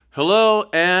Hello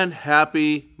and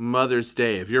happy Mother's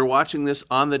Day. If you're watching this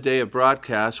on the day of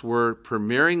broadcast, we're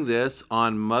premiering this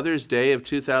on Mother's Day of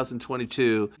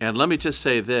 2022. And let me just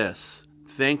say this.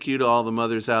 Thank you to all the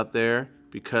mothers out there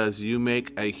because you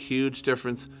make a huge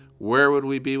difference. Where would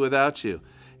we be without you?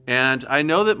 And I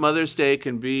know that Mother's Day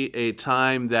can be a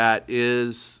time that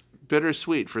is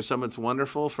bittersweet. For some, it's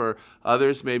wonderful. For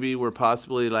others, maybe we're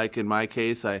possibly, like in my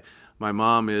case, my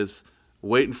mom is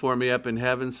waiting for me up in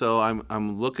heaven, so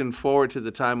I'm looking forward to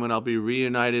the time when I'll be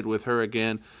reunited with her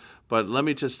again. But let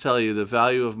me just tell you, the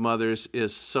value of mothers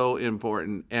is so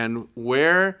important. And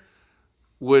where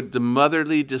would the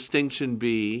motherly distinction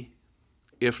be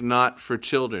if not for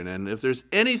children? And if there's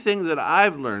anything that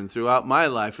I've learned throughout my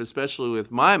life, especially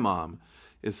with my mom,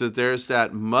 is that there's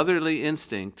that motherly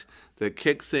instinct that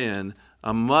kicks in.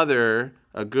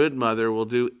 A good mother will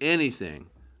do anything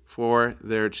for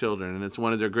their children, and it's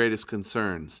one of their greatest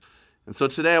concerns. And so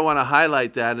today I want to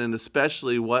highlight that, and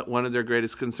especially what one of their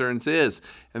greatest concerns is,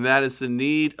 and that is the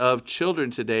need of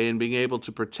children today and being able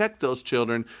to protect those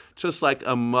children just like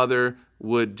a mother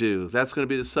would do. That's going to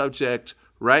be the subject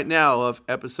right now of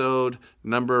episode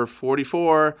number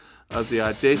 44 of the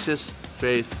Audacious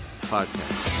Faith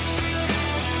Podcast.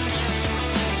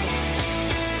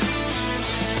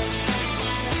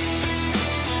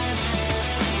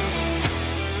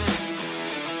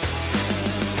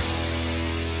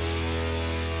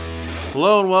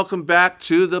 Hello and welcome back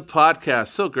to the podcast.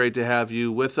 So great to have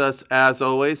you with us as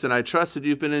always, and I trust that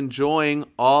you've been enjoying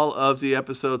all of the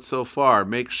episodes so far.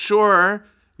 Make sure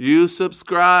you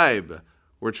subscribe.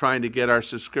 We're trying to get our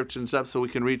subscriptions up so we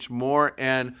can reach more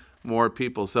and more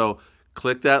people. So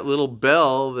click that little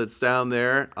bell that's down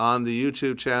there on the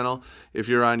YouTube channel if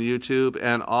you're on YouTube,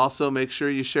 and also make sure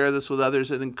you share this with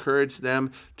others and encourage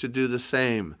them to do the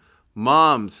same.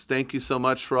 Moms, thank you so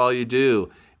much for all you do.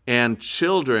 And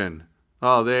children,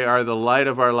 oh, they are the light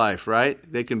of our life, right?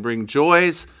 They can bring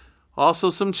joys, also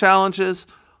some challenges,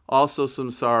 also some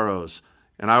sorrows.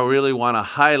 And I really want to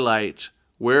highlight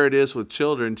where it is with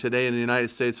children today in the United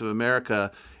States of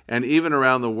America and even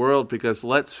around the world, because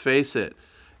let's face it,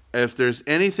 if there's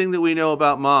anything that we know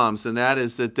about moms, and that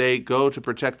is that they go to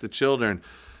protect the children,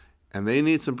 and they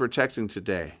need some protecting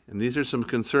today. And these are some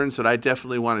concerns that I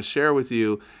definitely want to share with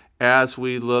you as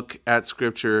we look at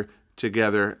Scripture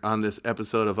together on this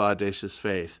episode of Audacious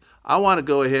Faith. I want to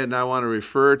go ahead and I want to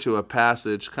refer to a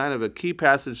passage, kind of a key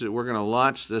passage that we're going to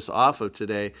launch this off of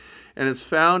today, and it's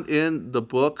found in the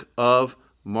book of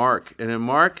Mark. And in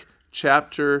Mark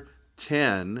chapter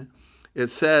 10, it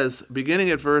says,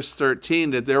 beginning at verse 13,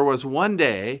 that there was one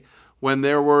day when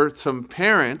there were some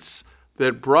parents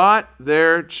that brought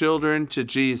their children to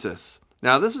Jesus.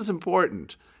 Now, this is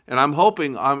important, and I'm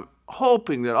hoping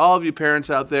that all of you parents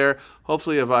out there,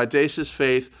 hopefully of Audacious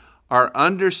Faith, are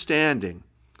understanding.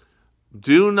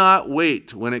 Do not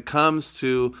wait when it comes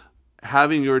to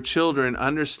having your children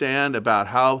understand about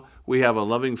how we have a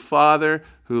loving Father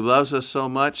who loves us so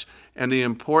much, and the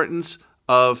importance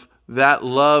of that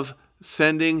love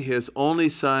sending His only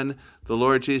Son, the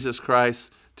Lord Jesus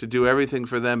Christ, to do everything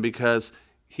for them because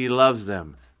He loves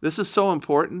them. This is so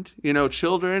important. You know,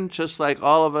 children, just like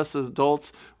all of us as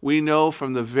adults, we know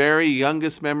from the very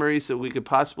youngest memories that we could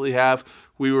possibly have,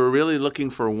 we were really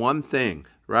looking for one thing,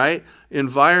 right?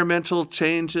 Environmental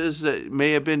changes that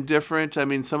may have been different. I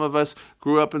mean, some of us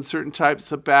grew up in certain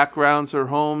types of backgrounds or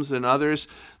homes, and others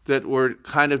that were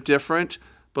kind of different.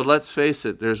 But let's face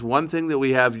it, there's one thing that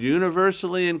we have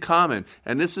universally in common,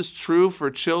 and this is true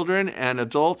for children and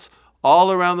adults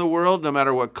all around the world, no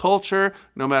matter what culture,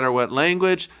 no matter what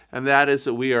language, and that is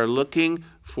that we are looking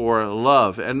for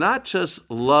love. And not just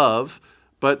love,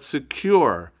 but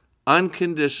secure,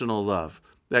 unconditional love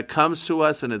that comes to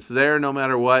us, and it's there no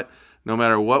matter what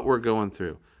we're going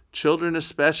through. Children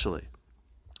especially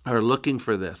are looking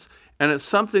for this. And it's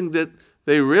something that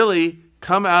they really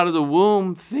come out of the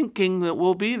womb thinking that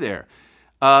will be there.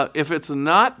 If it's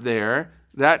not there,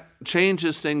 that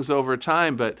changes things over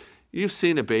time, but you've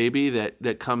seen a baby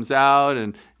that comes out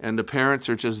and the parents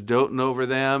are just doting over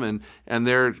them and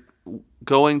they're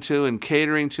going to and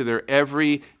catering to their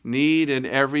every need and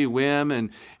every whim.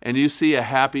 And you see a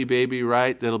happy baby,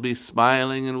 right, that'll be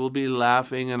smiling and will be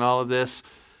laughing and all of this.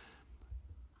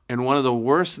 And one of the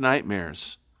worst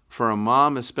nightmares for a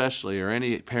mom especially, or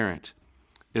any parent,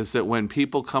 is that when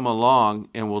people come along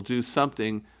and will do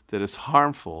something that is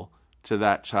harmful to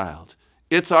that child.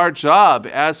 It's our job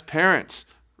as parents,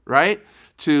 right,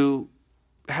 to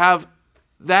have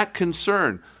that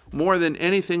concern more than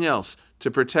anything else to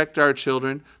protect our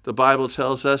children. The Bible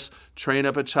tells us, train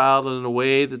up a child in the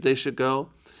way that they should go,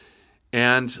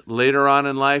 and later on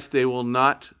in life they will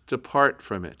not depart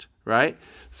from it. right?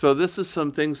 So this is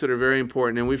some things that are very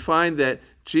important. And we find that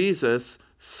Jesus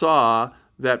saw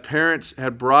that parents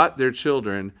had brought their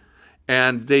children,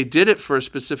 and they did it for a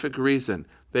specific reason.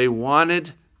 They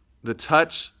wanted the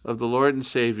touch of the Lord and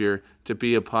Savior to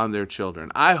be upon their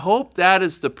children. I hope that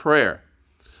is the prayer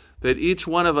that each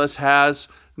one of us has,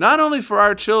 not only for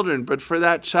our children, but for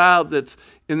that child that's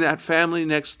in that family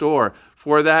next door,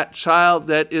 for that child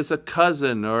that is a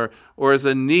cousin or is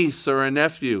a niece or a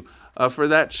nephew, for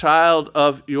that child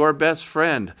of your best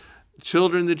friend,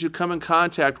 children that you come in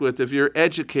contact with, of your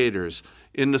educators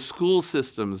in the school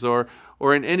systems or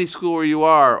in any school where you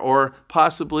are, or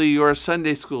possibly you're a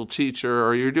Sunday school teacher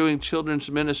or you're doing children's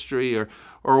ministry or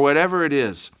whatever it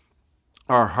is.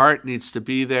 Our heart needs to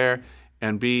be there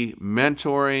and be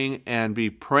mentoring and be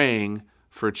praying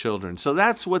for children. So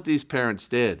that's what these parents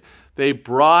did. They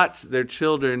brought their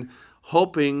children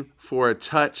hoping for a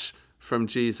touch from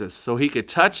Jesus so he could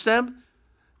touch them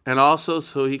and also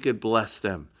so he could bless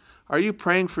them. Are you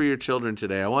praying for your children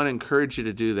today? I want to encourage you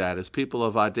to do that as people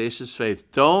of audacious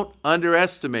faith. Don't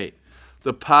underestimate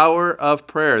the power of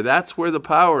prayer. That's where the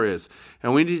power is.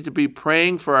 And we need to be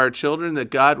praying for our children that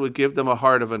God would give them a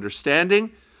heart of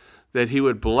understanding, that he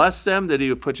would bless them, that he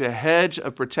would put a hedge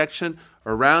of protection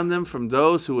around them from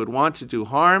those who would want to do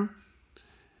harm,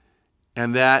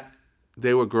 and that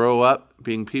they would grow up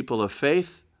being people of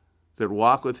faith that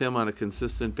walk with him on a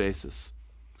consistent basis.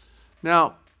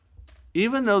 Now,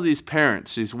 even though these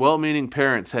parents, these well-meaning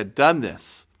parents, had done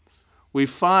this, we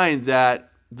find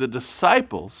that the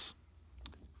disciples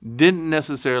didn't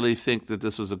necessarily think that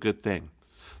this was a good thing.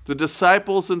 The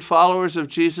disciples and followers of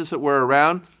Jesus that were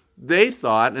around, they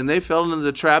thought, and they fell into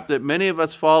the trap that many of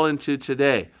us fall into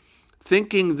today,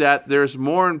 thinking that there's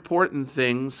more important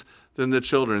things than the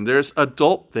children. There's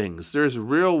adult things. There's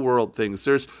real world things.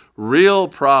 There's real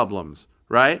problems,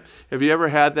 right? Have you ever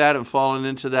had that and fallen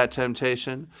into that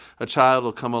temptation? A child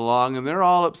will come along and they're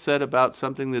all upset about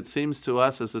something that seems to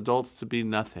us as adults to be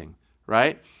nothing,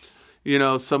 right? You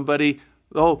know, somebody,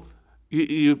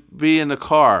 you be in the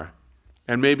car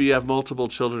and maybe you have multiple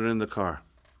children in the car.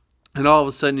 And all of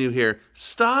a sudden you hear,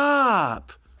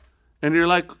 stop. And you're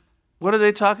like, what are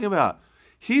they talking about?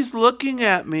 He's looking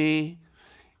at me.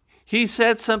 He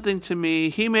said something to me.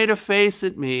 He made a face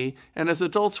at me. And as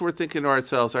adults, we're thinking to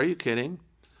ourselves, are you kidding?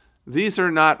 These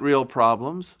are not real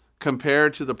problems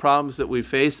compared to the problems that we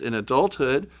face in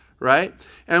adulthood, right?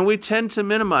 And we tend to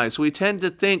minimize. We tend to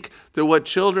think that what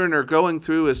children are going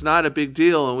through is not a big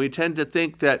deal. And we tend to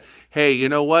think that, hey, you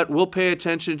know what? We'll pay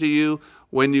attention to you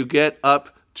when you get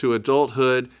up to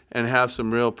adulthood and have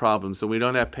some real problems, and we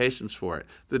don't have patience for it.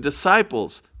 The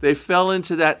disciples, they fell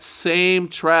into that same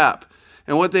trap.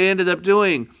 And what they ended up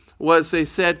doing was they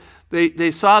said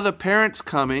they saw the parents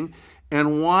coming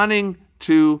and wanting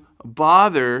to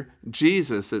bother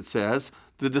Jesus, it says.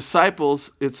 The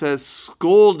disciples, it says,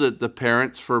 scolded the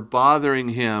parents for bothering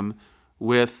him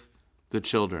with the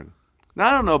children. Now,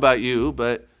 I don't know about you,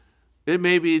 but it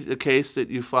may be the case that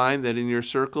you find that in your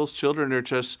circles, children are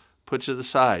just put to the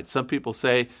side. Some people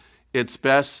say it's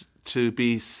best to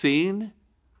be seen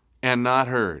and not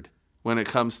heard when it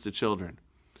comes to children.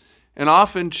 And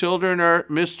often children are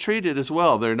mistreated as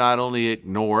well. They're not only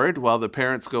ignored while the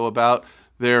parents go about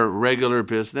their regular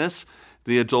business,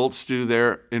 the adults do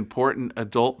their important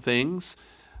adult things.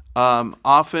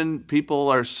 Often people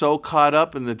are so caught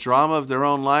up in the drama of their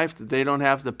own life that they don't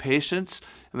have the patience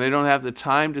and they don't have the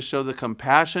time to show the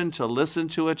compassion, to listen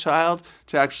to a child,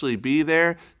 to actually be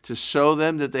there, to show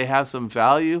them that they have some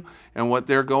value and what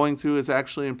they're going through is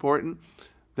actually important.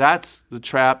 That's the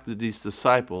trap that these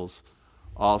disciples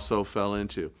also fell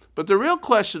into. But the real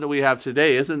question that we have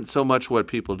today isn't so much what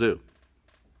people do.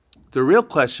 The real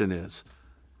question is,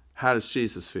 how does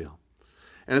Jesus feel?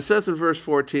 And it says in verse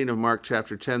 14 of Mark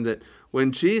chapter 10 that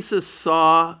when Jesus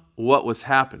saw what was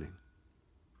happening,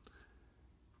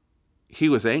 he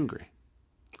was angry.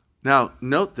 Now,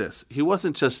 note this. He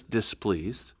wasn't just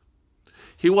displeased.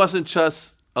 He wasn't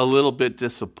just a little bit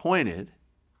disappointed.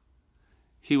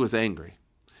 He was angry.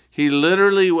 He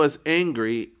literally was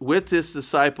angry with his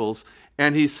disciples,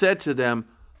 and he said to them,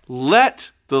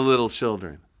 let the little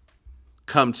children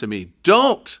come to me.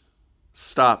 Don't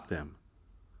stop them.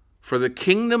 For the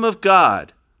kingdom of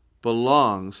God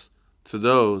belongs to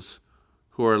those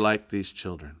who are like these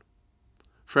children.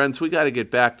 Friends, we got to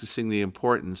get back to seeing the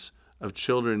importance of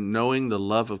children knowing the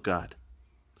love of God,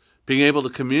 being able to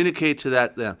communicate to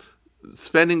them,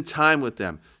 spending time with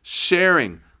them,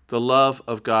 sharing the love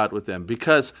of God with them.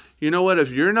 Because you know what?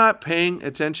 If you're not paying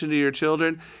attention to your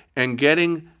children and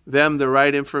getting them the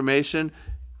right information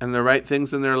and the right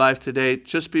things in their life today,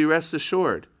 just be rest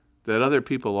assured that other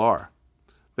people are.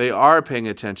 They are paying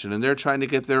attention, and they're trying to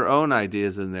get their own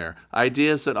ideas in there,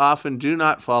 ideas that often do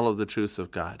not follow the truths of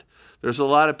God. There's a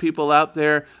lot of people out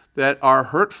there that are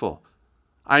hurtful.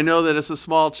 I know that as a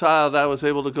small child, I was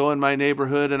able to go in my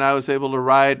neighborhood and I was able to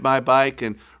ride my bike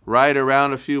and ride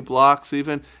around a few blocks,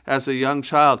 even as a young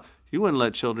child. You wouldn't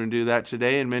let children do that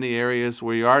today in many areas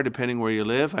where you are, depending where you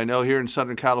live. I know here in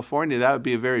Southern California, that would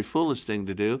be a very foolish thing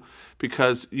to do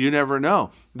because you never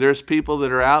know. There's people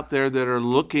that are out there that are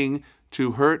looking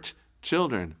to hurt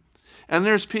children. And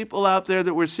there's people out there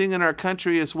that we're seeing in our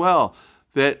country as well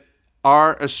that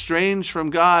are estranged from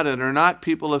God and are not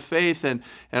people of faith and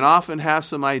often have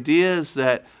some ideas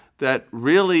that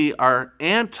really are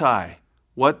anti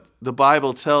what the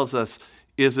Bible tells us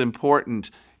is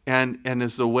important and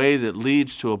is the way that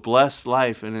leads to a blessed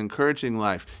life and encouraging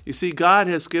life. You see, God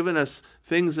has given us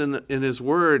things in His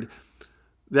Word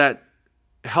that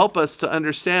help us to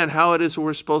understand how it is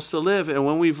we're supposed to live. And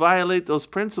when we violate those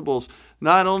principles,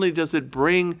 not only does it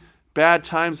bring bad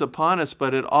times upon us,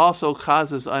 but it also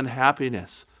causes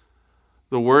unhappiness.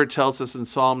 The Word tells us in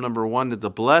Psalm number 1 that the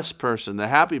blessed person, the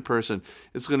happy person,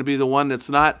 is going to be the one that's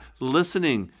not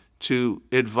listening to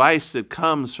advice that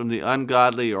comes from the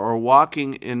ungodly or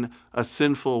walking in a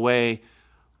sinful way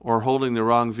or holding the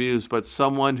wrong views, but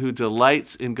someone who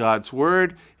delights in God's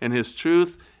Word and His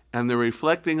truth, and they're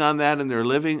reflecting on that and they're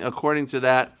living according to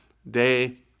that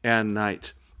day and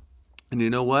night. And you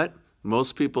know what?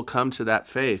 Most people come to that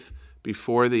faith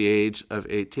before the age of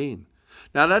 18.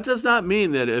 Now, that does not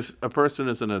mean that if a person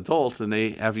is an adult and they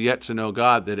have yet to know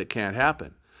God, that it can't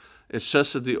happen. It's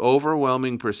just that the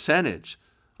overwhelming percentage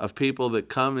of people that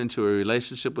come into a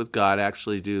relationship with God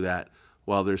actually do that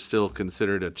while they're still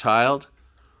considered a child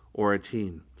or a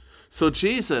teen. So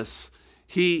Jesus,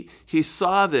 he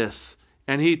saw this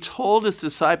and he told his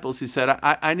disciples, he said,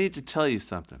 I need to tell you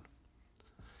something.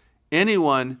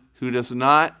 Anyone who does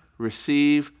not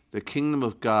receive the kingdom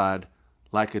of God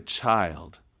like a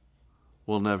child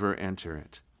will never enter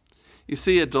it. You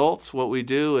see, adults, what we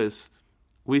do is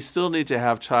we still need to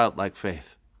have childlike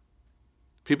faith.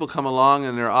 People come along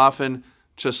and they're often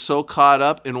just so caught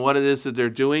up in what it is that they're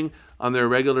doing on their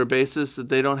regular basis that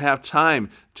they don't have time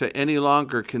to any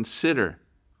longer consider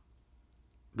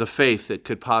the faith that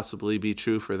could possibly be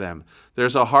true for them.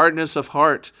 There's a hardness of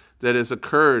heart that has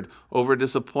occurred over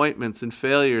disappointments and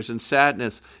failures and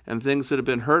sadness and things that have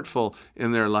been hurtful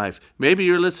in their life. Maybe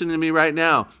you're listening to me right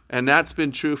now and that's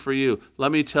been true for you.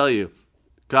 Let me tell you,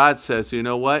 God says, you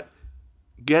know what?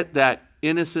 Get that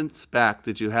innocence back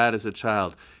that you had as a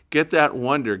child. Get that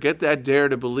wonder, get that dare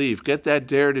to believe, get that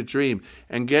dare to dream,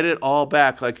 and get it all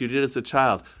back like you did as a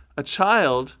child. A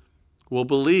child will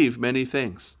believe many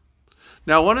things.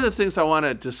 Now, one of the things I want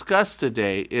to discuss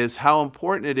today is how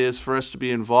important it is for us to be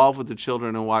involved with the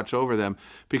children and watch over them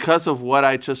because of what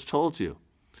I just told you.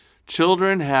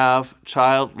 Children have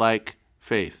childlike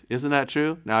faith. Isn't that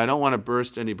true? Now, I don't want to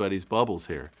burst anybody's bubbles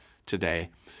here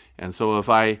today. And so if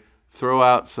I throw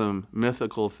out some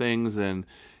mythical things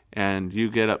and you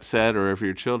get upset, or if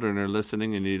your children are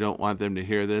listening and you don't want them to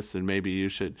hear this, then maybe you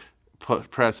should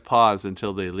press pause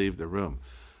until they leave the room.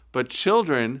 But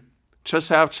children just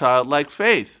have childlike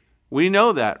faith. We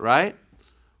know that, right?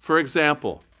 For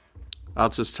example, I'll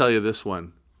just tell you this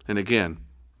one. And again,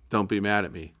 don't be mad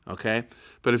at me, okay?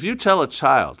 But if you tell a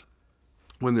child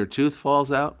when their tooth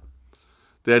falls out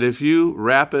that if you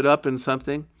wrap it up in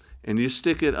something and you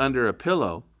stick it under a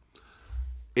pillow,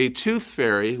 a tooth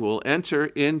fairy will enter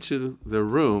into the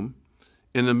room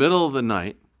in the middle of the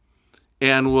night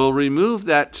and will remove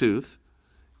that tooth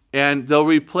and they'll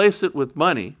replace it with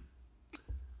money.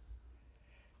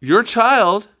 Your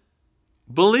child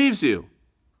believes you.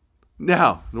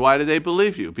 Now, why do they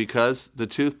believe you? Because the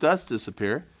tooth does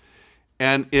disappear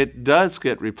and it does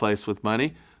get replaced with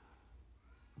money.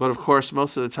 But of course,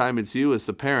 most of the time it's you as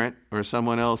the parent or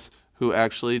someone else who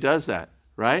actually does that,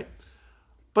 right?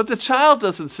 But the child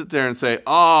doesn't sit there and say,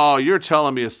 oh, you're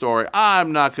telling me a story.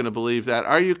 I'm not going to believe that.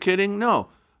 Are you kidding? No.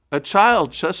 A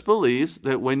child just believes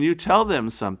that when you tell them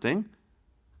something,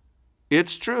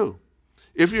 it's true.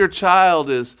 If your child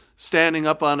is standing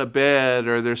up on a bed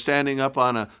or they're standing up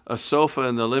on a sofa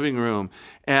in the living room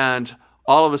and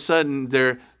all of a sudden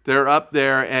they're up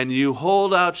there and you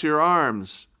hold out your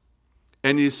arms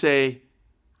and you say,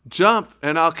 jump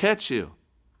and I'll catch you.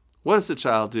 What does the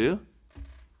child do?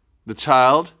 The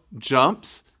child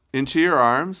jumps into your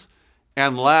arms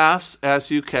and laughs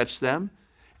as you catch them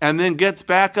and then gets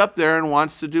back up there and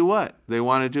wants to do what? They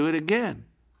want to do it again,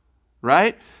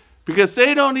 right? Because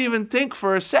they don't even think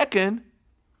for a second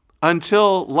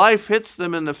until life hits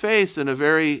them in the face in a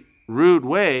very rude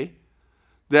way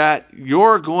that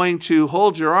you're going to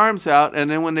hold your arms out and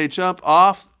then when they jump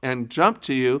off and jump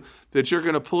to you that you're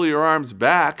going to pull your arms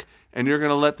back and you're going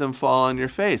to let them fall on your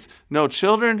face. No,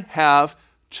 children have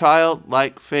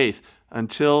childlike faith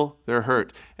until they're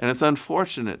hurt. And it's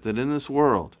unfortunate that in this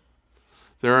world,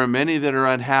 there are many that are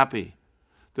unhappy.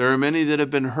 There are many that have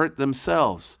been hurt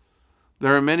themselves.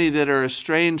 There are many that are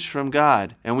estranged from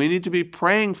God. And we need to be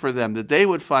praying for them that they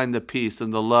would find the peace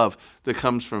and the love that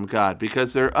comes from God,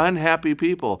 because they're unhappy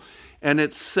people. And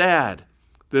it's sad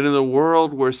that in the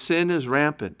world where sin is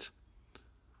rampant,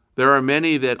 there are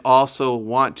many that also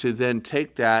want to then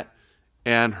take that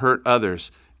and hurt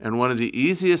others. And one of the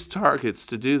easiest targets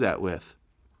to do that with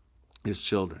is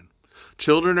children.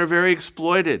 Children are very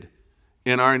exploited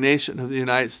in our nation of the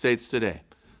United States today.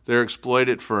 They're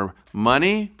exploited for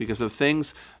money because of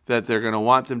things that they're going to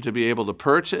want them to be able to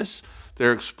purchase.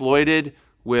 They're exploited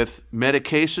with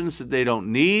medications that they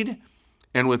don't need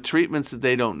and with treatments that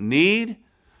they don't need,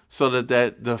 so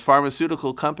that the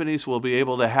pharmaceutical companies will be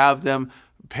able to have them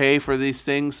pay for these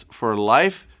things for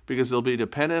life because they'll be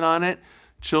dependent on it.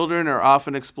 Children are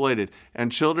often exploited,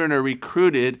 and children are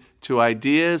recruited to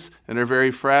ideas and are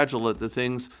very fragile at the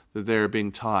things that they're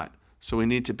being taught. So we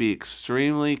need to be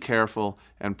extremely careful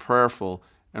and prayerful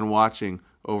and watching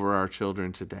over our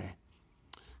children today.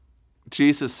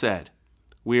 Jesus said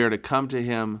we are to come to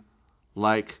him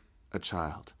like a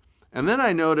child. And then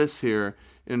I notice here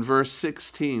in verse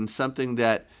 16 something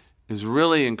that is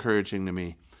really encouraging to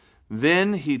me.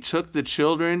 Then he took the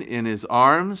children in his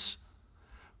arms,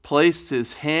 placed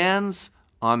his hands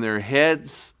on their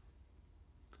heads,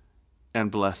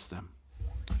 and blessed them.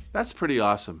 That's pretty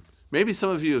awesome. Maybe some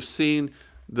of you have seen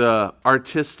the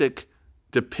artistic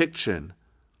depiction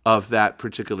of that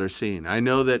particular scene. I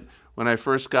know that when I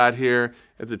first got here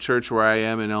at the church where I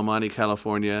am in El Monte,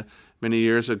 California, many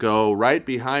years ago, right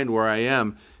behind where I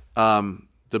am,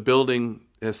 the building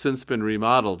has since been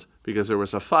remodeled because there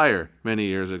was a fire many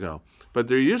years ago. But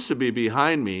there used to be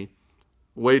behind me,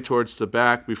 way towards the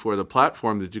back before the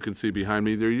platform that you can see behind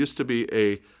me, there used to be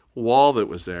a wall that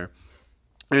was there.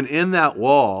 And in that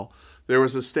wall, there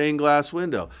was a stained glass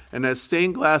window. And that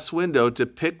stained glass window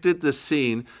depicted the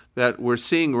scene that we're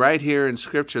seeing right here in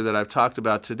Scripture that I've talked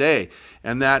about today.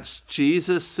 And that's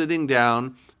Jesus sitting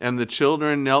down and the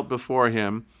children knelt before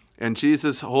him, and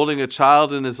Jesus holding a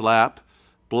child in his lap,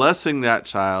 blessing that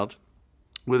child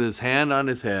with his hand on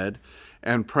his head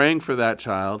and praying for that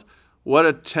child. What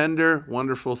a tender,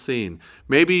 wonderful scene.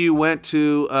 Maybe you went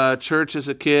to church as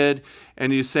a kid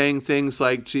and you sang things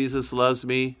like, Jesus loves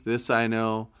me, this I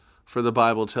know, for the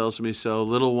Bible tells me so.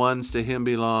 Little ones to him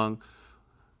belong.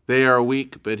 They are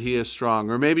weak, but he is strong.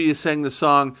 Or maybe you sang the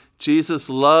song, Jesus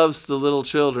loves the little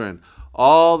children.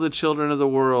 All the children of the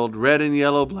world, red and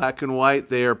yellow, black and white,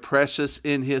 they are precious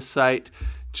in his sight.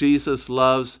 Jesus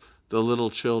loves the little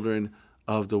children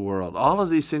of the world. All of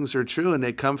these things are true, and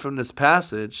they come from this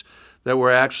passage that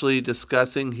we're actually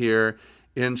discussing here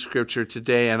in Scripture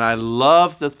today. And I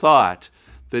love the thought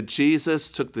that Jesus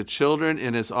took the children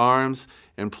in his arms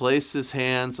and placed his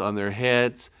hands on their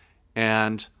heads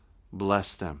and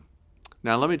blessed them.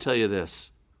 Now, let me tell you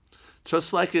this.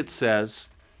 Just like it says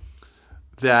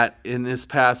that in this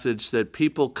passage that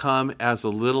people come as a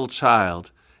little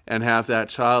child and have that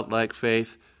childlike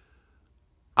faith,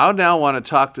 I now want to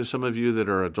talk to some of you that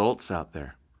are adults out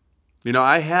there. You know,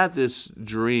 I had this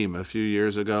dream a few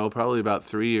years ago, probably about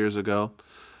 3 years ago,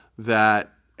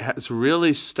 that has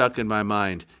really stuck in my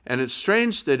mind. And it's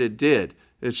strange that it did.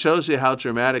 It shows you how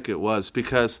dramatic it was,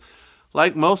 because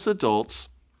like most adults,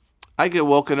 I get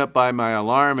woken up by my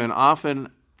alarm, and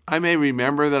often I may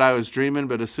remember that I was dreaming,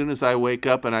 but as soon as I wake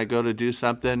up and I go to do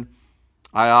something,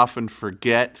 I often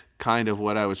forget kind of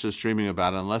what I was just dreaming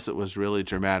about, unless it was really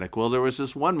dramatic. Well, there was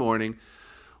this one morning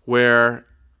where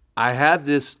I had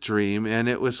this dream, and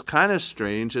it was kind of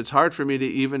strange. It's hard for me to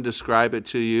even describe it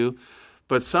to you,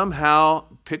 but somehow,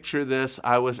 picture this,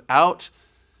 I was out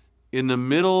in the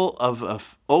middle of an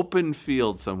open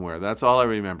field somewhere. That's all I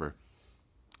remember.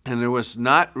 And there was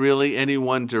not really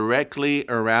anyone directly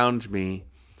around me.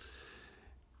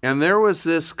 And there was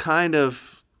this kind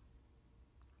of,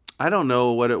 I don't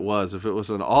know what it was, if it was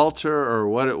an altar or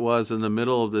what it was in the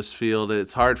middle of this field.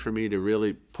 It's hard for me to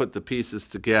really put the pieces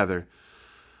together.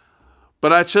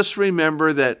 But I just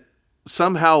remember that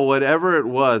somehow whatever it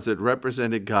was, it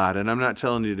represented God. And I'm not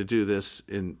telling you to do this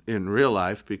in real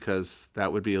life, because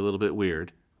that would be a little bit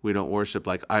weird. We don't worship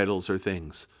like idols or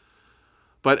things.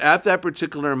 But at that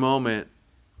particular moment,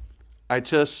 I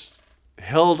just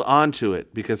held on to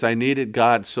it because I needed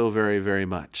God so very, very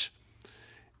much.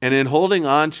 And in holding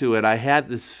on to it, I had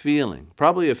this feeling,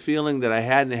 probably a feeling that I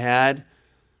hadn't had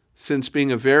since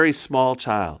being a very small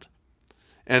child.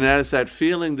 And that is that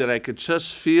feeling that I could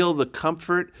just feel the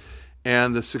comfort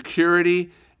and the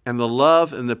security and the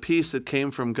love and the peace that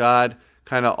came from God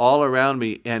kind of all around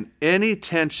me. And any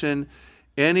tension,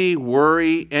 any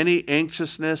worry, any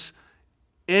anxiousness,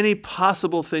 any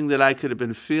possible thing that I could have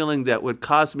been feeling that would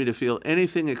cause me to feel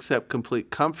anything except complete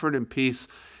comfort and peace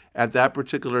at that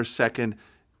particular second,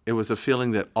 it was a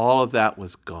feeling that all of that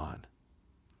was gone.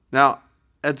 Now,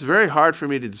 it's very hard for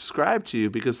me to describe to you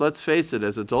because let's face it,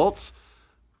 as adults,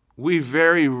 we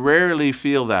very rarely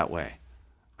feel that way.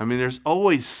 I mean, there's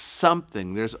always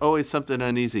something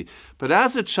uneasy. But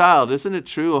as a child, isn't it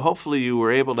true? Hopefully you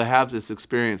were able to have this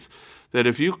experience that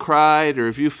if you cried or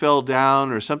if you fell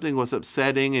down or something was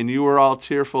upsetting and you were all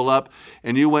tearful up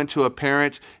and you went to a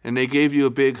parent and they gave you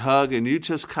a big hug and you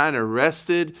just kind of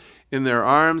rested in their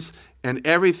arms and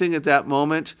everything at that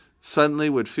moment suddenly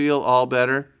would feel all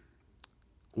better.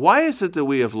 Why is it that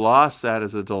we have lost that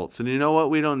as adults? And you know what?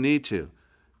 We don't need to.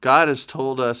 God has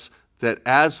told us that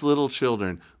as little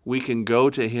children, we can go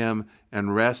to him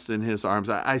and rest in his arms.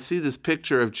 I see this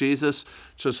picture of Jesus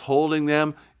just holding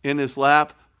them in his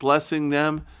lap, blessing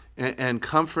them and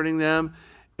comforting them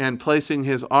and placing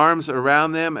his arms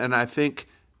around them. And I think,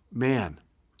 man,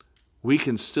 we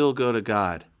can still go to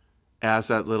God as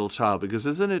that little child. Because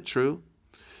isn't it true?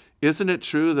 Isn't it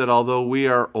true that although we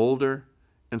are older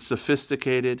and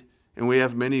sophisticated and we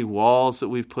have many walls that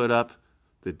we've put up,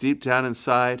 that deep down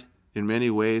inside, in many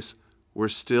ways, we're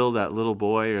still that little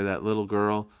boy or that little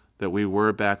girl that we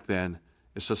were back then.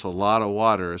 It's just a lot of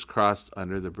water has crossed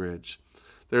under the bridge.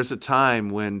 There's a time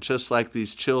when, just like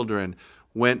these children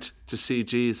went to see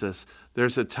Jesus,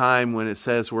 there's a time when it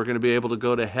says we're going to be able to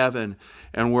go to heaven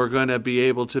and we're going to be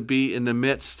able to be in the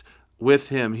midst with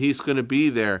him. He's going to be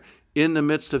there in the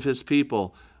midst of his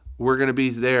people. We're going to be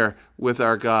there with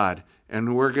our God.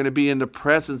 And we're going to be in the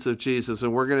presence of Jesus,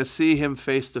 and we're going to see him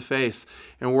face to face.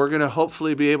 And we're going to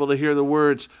hopefully be able to hear the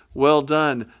words, "Well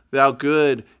done, thou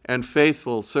good and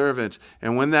faithful servant."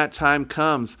 And when that time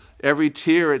comes, every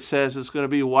tear, it says, is going to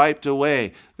be wiped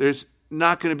away. There's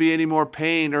not going to be any more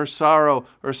pain or sorrow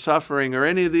or suffering or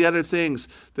any of the other things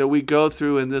that we go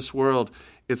through in this world.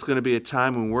 It's going to be a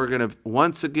time when we're going to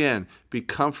once again be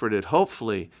comforted,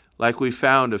 hopefully, like we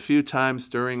found a few times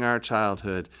during our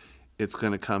childhood. It's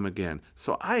going to come again.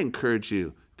 So I encourage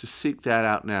you to seek that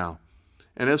out now.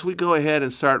 And as we go ahead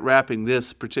and start wrapping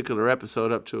this particular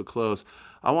episode up to a close,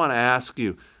 I want to ask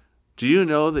you, do you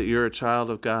know that you're a child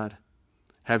of God?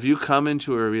 Have you come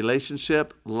into a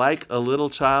relationship like a little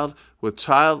child with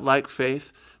childlike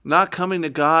faith, not coming to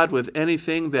God with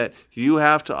anything that you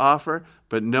have to offer,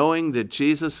 but knowing that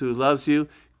Jesus, who loves you,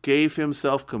 gave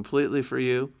himself completely for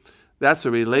you? That's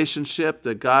a relationship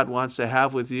that God wants to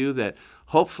have with you that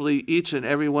hopefully each and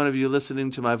every one of you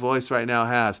listening to my voice right now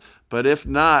has. But if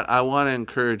not, I want to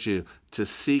encourage you to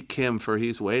seek him, for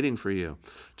he's waiting for you.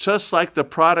 Just like the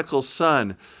prodigal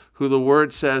son, who the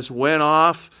word says went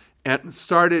off and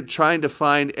started trying to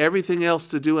find everything else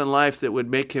to do in life that would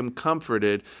make him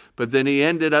comforted, but then he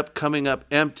ended up coming up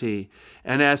empty.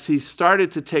 And as he started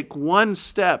to take one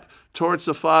step towards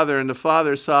the Father, and the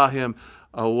Father saw him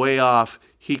a way off,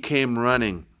 he came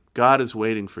running. God is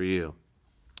waiting for you.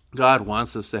 God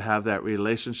wants us to have that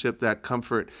relationship, that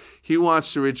comfort. He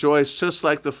wants to rejoice just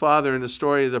like the father in the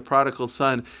story of the prodigal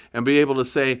son and be able to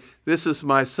say, "This is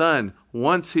my son.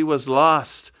 Once he was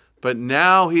lost, but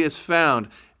now he is found,"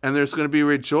 and there's going to be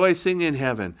rejoicing in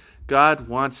heaven. God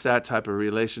wants that type of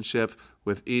relationship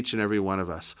with each and every one of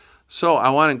us. So I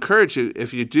want to encourage you,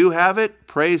 if you do have it,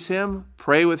 praise him,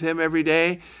 pray with him every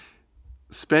day.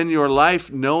 Spend your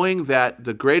life knowing that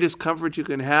the greatest comfort you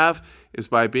can have is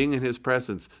by being in his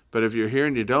presence. But if you're here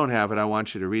and you don't have it, I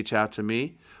want you to reach out to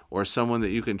me or someone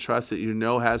that you can trust that you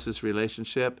know has this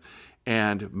relationship,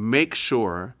 and make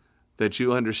sure that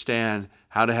you understand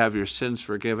how to have your sins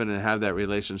forgiven and have that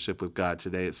relationship with God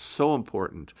today. It's so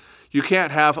important. You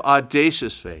can't have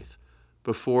audacious faith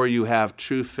before you have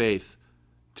true faith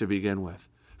to begin with.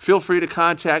 Feel free to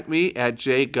contact me at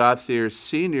jgauthier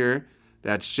Sr.,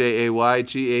 that's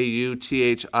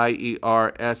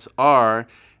JAYGAUTHIERSR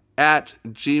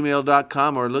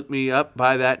 @gmail.com, or look me up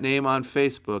by that name on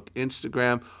Facebook,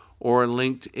 Instagram, or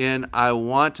LinkedIn. I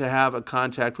want to have a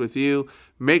contact with you.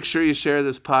 Make sure you share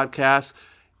this podcast,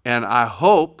 and I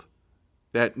hope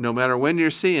that no matter when you're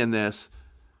seeing this,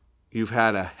 you've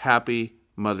had a happy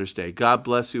Mother's Day. God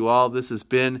bless you all. This has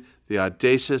been the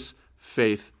Audacious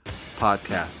Faith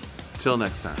Podcast. Till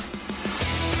next time.